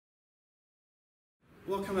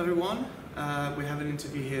Welcome everyone. We have an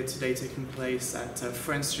interview here today taking place at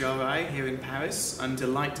France GRI here in Paris. I'm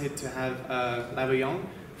delighted to have Larry Young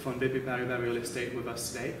from BNP Paribas Real Estate with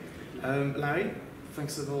us today. Larry,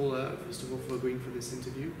 thanks first of all for agreeing for this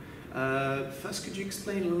interview. First, could you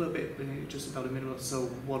explain a little bit, just about a minute or so,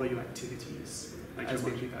 what are your activities as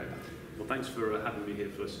BNP Paribas? Well, thanks for having me here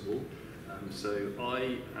first of all. So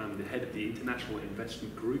I am the head of the International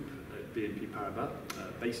Investment Group at BNP Paribas,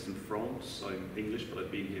 based in France. I'm English, but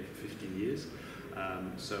I've been here for 15 years.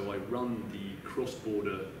 So I run the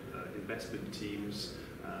cross-border investment teams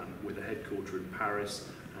with a headquarter in Paris,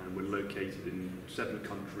 and we're located in 7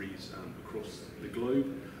 countries across the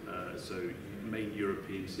globe, so main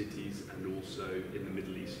European cities and also in the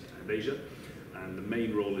Middle East and Asia. And the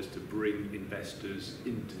main role is to bring investors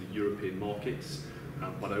into the European markets,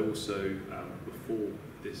 but I also, before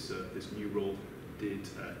this new role, did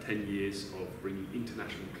 10 years of bringing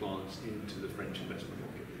international clients into the French investment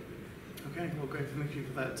market. Okay, well, great. Thank you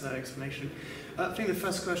for that explanation. I think the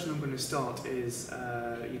first question I'm going to start is,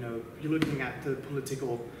 you're looking at the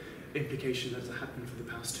political implication that has happened for the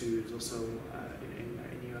past 2 years or so in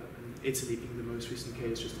Europe, and Italy being the most recent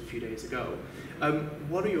case just a few days ago.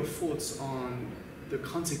 What are your thoughts on the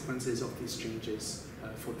consequences of these changes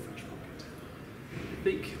for the French market? I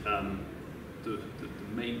think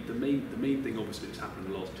the main thing obviously that's happened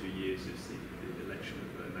in the last 2 years is the election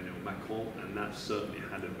of Emmanuel Macron, and that certainly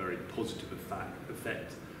had a very positive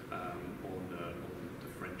effect on the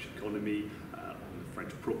French economy, on the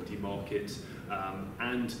French property market,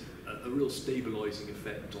 and a real stabilising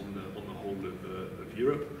effect on the whole of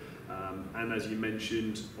Europe. And as you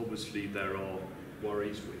mentioned, obviously there are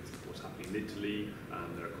worries with what's happening in Italy,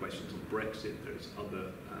 there are questions on Brexit, there's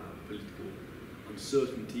other political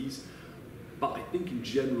uncertainties. But I think in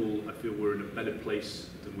general, I feel we're in a better place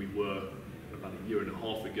than we were about a year and a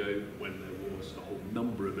half ago, when there was a whole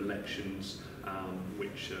number of elections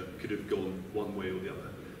which could have gone one way or the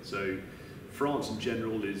other. So France in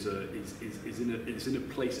general is in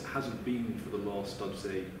a place it hasn't been for the last, I'd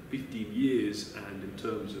say, 15 years, and in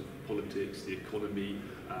terms of politics, the economy,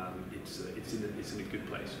 it's in a good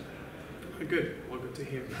place. Good. Well, good to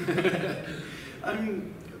hear.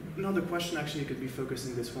 Another question actually could be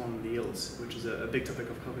focusing this one on the yields, which is a big topic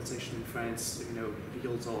of conversation in France. The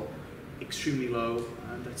yields are extremely low,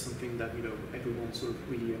 and that's something that everyone sort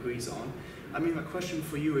of really agrees on. My question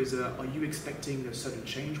for you is: are you expecting a sudden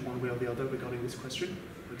change one way or the other regarding this question?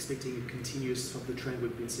 Or expecting a continuous of the trend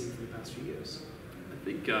we've been seeing for the past few years? I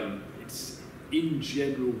think it's in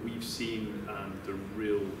general we've seen the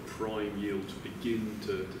real prime yields begin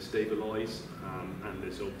to stabilise, and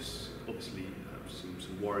there's obviously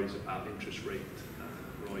some worries about interest rate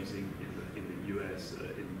rising in the US,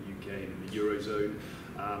 in the UK, and in the Eurozone.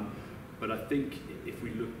 But I think if we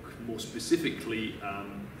look more specifically,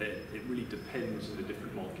 it really depends on the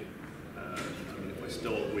different market. If I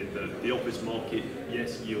start with the office market,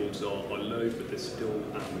 yes, yields are low, but there's still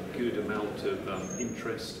a good amount of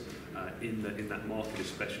interest in that market,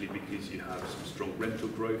 especially because you have some strong rental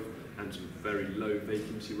growth and some very low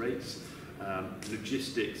vacancy rates.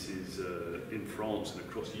 Logistics is in France and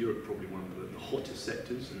across Europe probably one of the hottest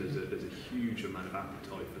sectors, and there's a huge amount of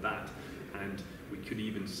appetite for that, and we could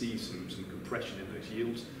even see some compression in those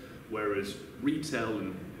yields. Whereas retail,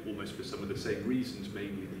 and almost for some of the same reasons,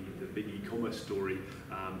 mainly the big e-commerce story,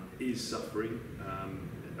 is suffering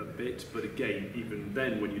a bit. But again, even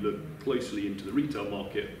then, when you look closely into the retail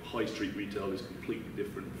market, high street retail is completely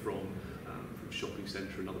different from shopping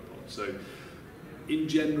centre and other parts. So in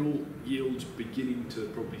general, yields beginning to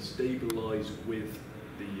probably stabilise with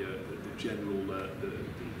the general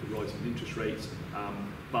the rise in interest rates,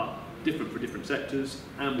 but different for different sectors.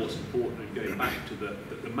 And what's important, and going back to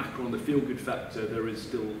the macro and the feel-good factor, there is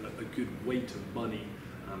still a good weight of money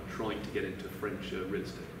trying to get into French real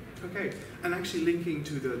estate. Okay, and actually linking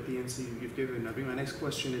to the answer you've given, I think my next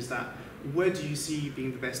question is that where do you see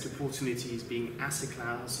being the best opportunities, being asset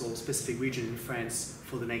class or specific region in France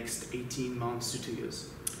for the next 18 months to 2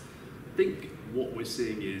 years? I think what we're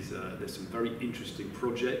seeing is there's some very interesting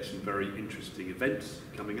projects and very interesting events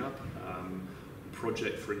coming up.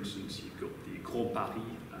 Project, for instance, you've got the Grand Paris,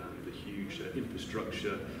 the huge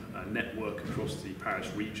infrastructure network across the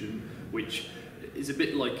Paris region, which is a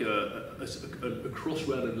bit like a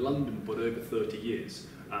Crossrail in London, but over 30 years.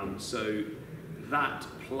 So that,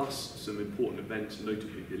 plus some important events,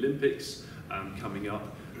 notably the Olympics coming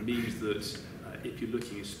up, means that if you're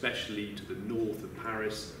looking especially to the north of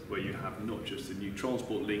Paris, where you have not just the new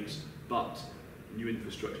transport links, but new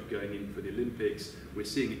infrastructure going in for the Olympics, we're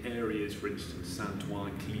seeing areas, for instance,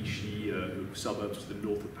 Saint-Ouen, Clichy, suburbs to the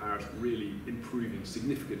north of Paris, really improving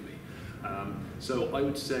significantly. So I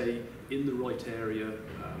would say in the right area,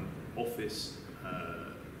 office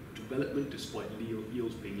development, despite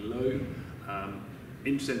yields being low.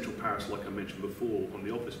 In central Paris, like I mentioned before, on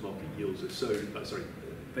the office market, yields are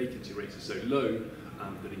vacancy rates are so low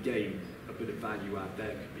that again, a bit of value out there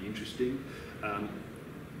could be interesting.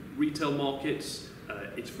 Retail markets,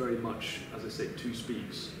 it's very much, as I say, two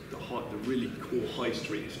speeds. The really core high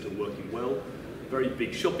street is still working well. Very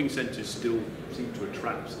big shopping centres still seem to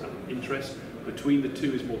attract interest. Between the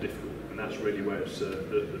two is more difficult, and that's really where it's,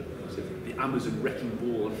 the Amazon wrecking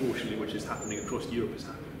ball, unfortunately, which is happening across Europe, has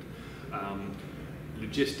happened.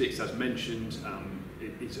 Logistics, as mentioned,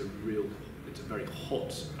 it's a very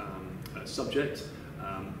hot subject.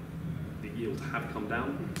 The yields have come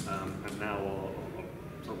down and now are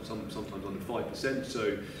sometimes under 5%.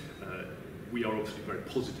 So we are obviously very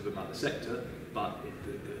positive about the sector, but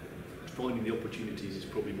finding the opportunities is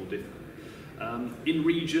probably more difficult. In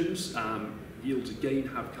regions, yields again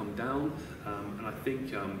have come down, and I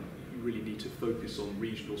think you really need to focus on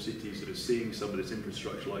regional cities that are seeing some of this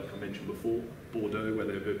infrastructure, like I mentioned before, Bordeaux, where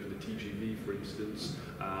they've opened the TGV, for instance,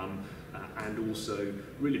 and also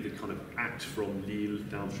really the kind of act from Lille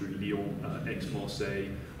down through Lyon, Aix-Marseille,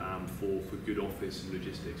 for good office and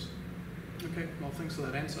logistics. Okay, well, thanks for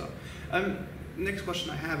that answer. Next question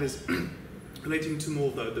I have is relating to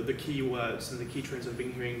more the key words and the key trends I've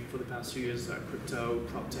been hearing for the past few years, crypto,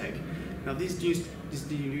 prop tech. Now these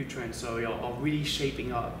new trends are really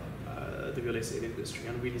shaping up the real estate industry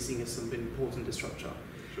and really seeing as some important disruptor.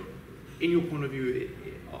 Sure. In your point of view,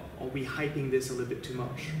 are we hyping this a little bit too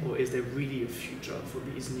much, or is there really a future for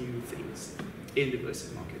these new things in the real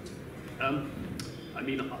estate market? I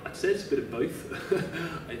mean, I'd say it's a bit of both.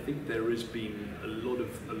 I think there has been a lot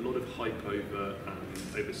of hype over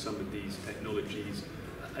some of these technologies,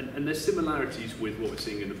 and there's similarities with what we're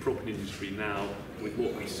seeing in the property industry now with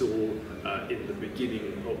what we saw in the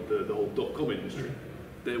beginning of the whole .com industry.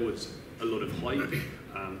 There was a lot of hype.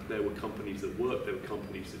 There were companies that worked, there were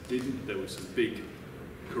companies that didn't. There were some big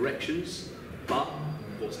corrections, but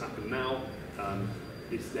what's happened now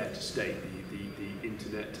is there to stay. The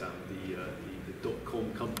internet, the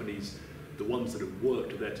 .com companies, the ones that have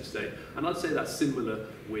worked are there to stay. And I'd say that's similar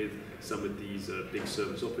with some of these big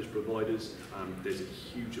service office providers. There's a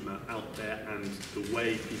huge amount out there, and the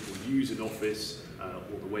way people use an office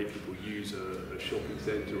or the way people use a shopping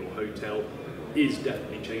centre or hotel is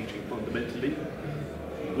definitely changing fundamentally.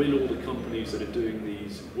 Will all the companies that are doing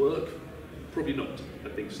these work? Probably not. I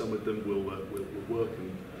think some of them will work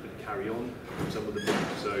and carry on, some of them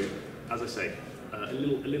won't. So, as I say, a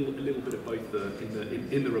little bit of both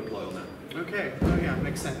in the reply on that. Okay, oh yeah,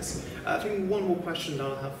 makes sense. I think one more question that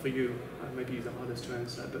I'll have for you, maybe the hardest to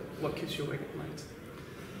answer, but what keeps you awake at night?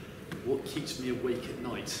 What keeps me awake at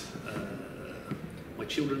night? My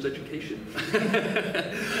children's education.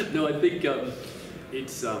 No, I think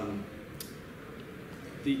it's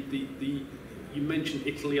you mentioned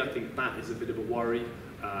Italy. I think that is a bit of a worry.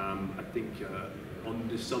 I think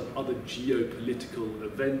on some other geopolitical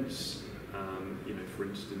events, you know, for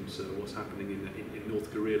instance, what's happening in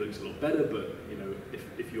North Korea looks a lot better, but you know,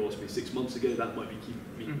 if you asked me 6 months ago, that might be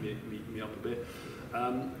keeping me up a bit.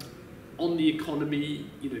 On the economy,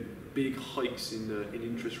 you know, big hikes in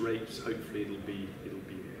interest rates. Hopefully, it'll be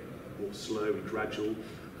more slow and gradual,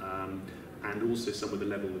 and also some of the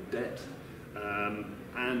level of debt,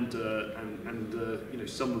 and you know,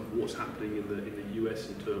 some of what's happening in the US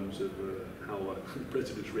in terms of how the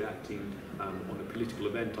president's reacting on a political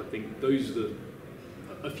event. I think those are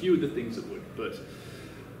a few of the things that would. But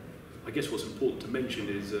I guess what's important to mention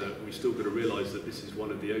is we still got to realise that this is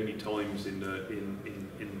one of the only times in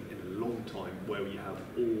a long time where we have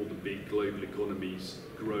all the big global economies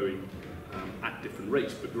growing at different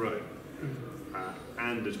rates, but growing.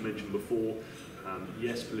 And as mentioned before,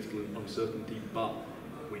 yes, political uncertainty, but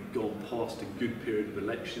we've gone past a good period of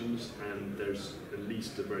elections, and there's at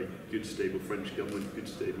least a very good, stable French government, good,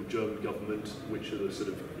 stable German government, which are the sort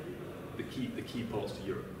of the key parts to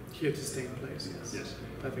Europe. Here to stay in place, yes. Yes.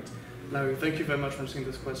 Perfect. Larry, thank you very much for answering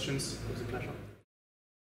those questions. It was a pleasure.